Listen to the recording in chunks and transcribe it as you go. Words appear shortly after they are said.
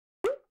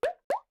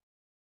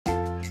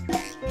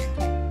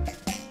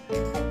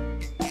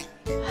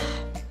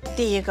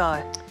There you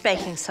go,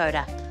 baking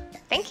soda.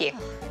 Thank you.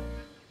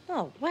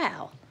 Oh,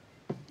 wow.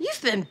 You've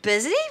been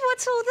busy.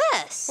 What's all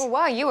this? Well,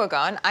 while you were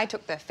gone, I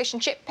took the fish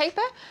and chip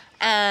paper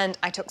and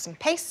I took some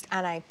paste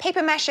and I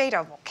paper mâched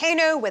a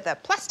volcano with a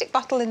plastic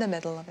bottle in the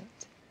middle of it.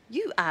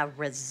 You are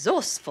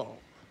resourceful.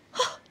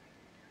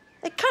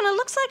 It kind of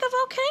looks like a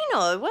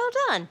volcano. Well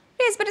done.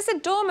 It is, but it's a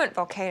dormant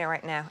volcano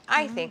right now.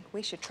 I think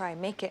we should try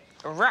and make it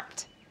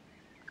erupt.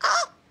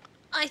 Oh,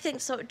 I think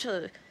so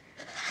too.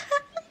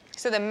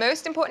 So the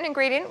most important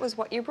ingredient was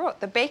what you brought,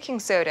 the baking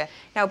soda.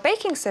 Now,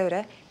 baking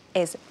soda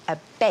is a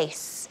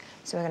base.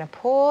 So we're going to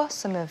pour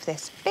some of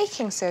this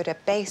baking soda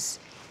base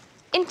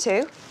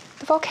into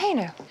the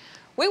volcano.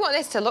 We want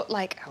this to look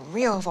like a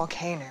real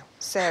volcano.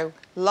 So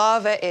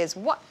lava is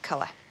what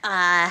colour?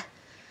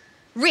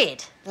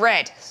 Red.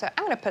 Red. So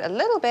I'm going to put a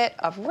little bit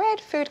of red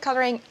food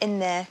colouring in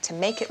there to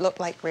make it look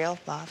like real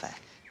lava.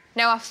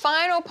 Now, our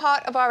final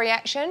part of our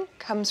reaction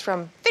comes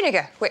from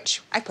vinegar,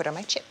 which I put on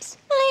my chips.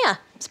 Oh, yeah,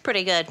 it's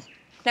pretty good.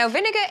 Now,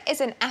 vinegar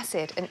is an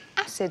acid, and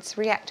acids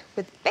react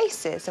with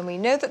bases, and we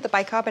know that the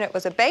bicarbonate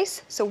was a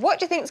base, so what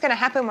do you think is going to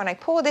happen when I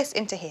pour this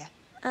into here?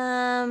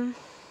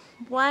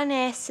 One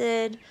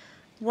acid,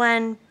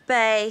 one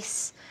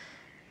base,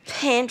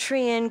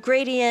 pantry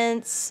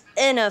ingredients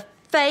in a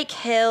fake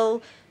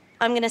hill.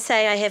 I'm going to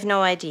say I have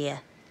no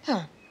idea.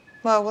 Oh,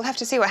 well, we'll have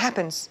to see what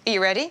happens. Are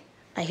you ready?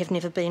 I have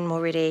never been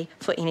more ready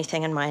for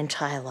anything in my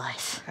entire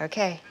life.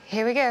 Okay,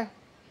 here we go.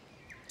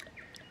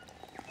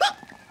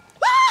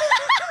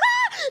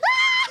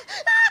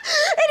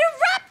 It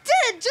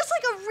erupted, just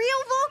like a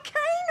real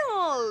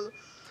volcano.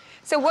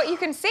 So what you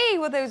can see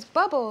were those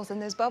bubbles, and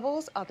those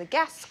bubbles are the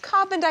gas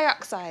carbon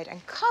dioxide.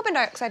 And carbon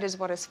dioxide is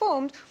what is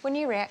formed when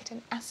you react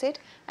an acid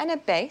and a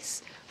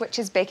base, which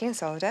is baking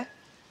soda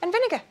and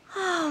vinegar.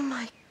 Oh,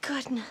 my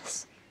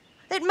goodness.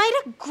 It made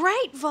a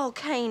great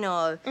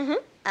volcano.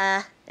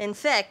 In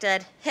fact,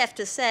 I'd have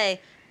to say,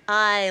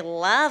 I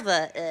love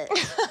it.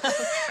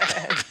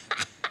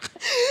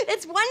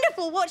 It's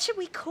wonderful. What should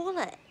we call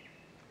it?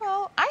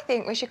 Well, I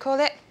think we should call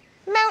it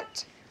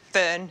Mount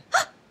Fern.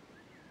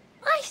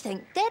 I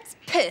think that's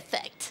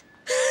perfect.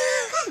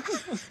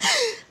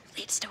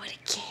 Let's do it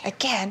again.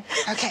 Again?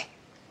 Okay.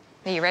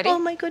 Are you ready? Oh,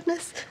 my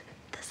goodness.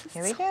 This is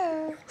Here we so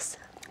go.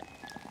 awesome.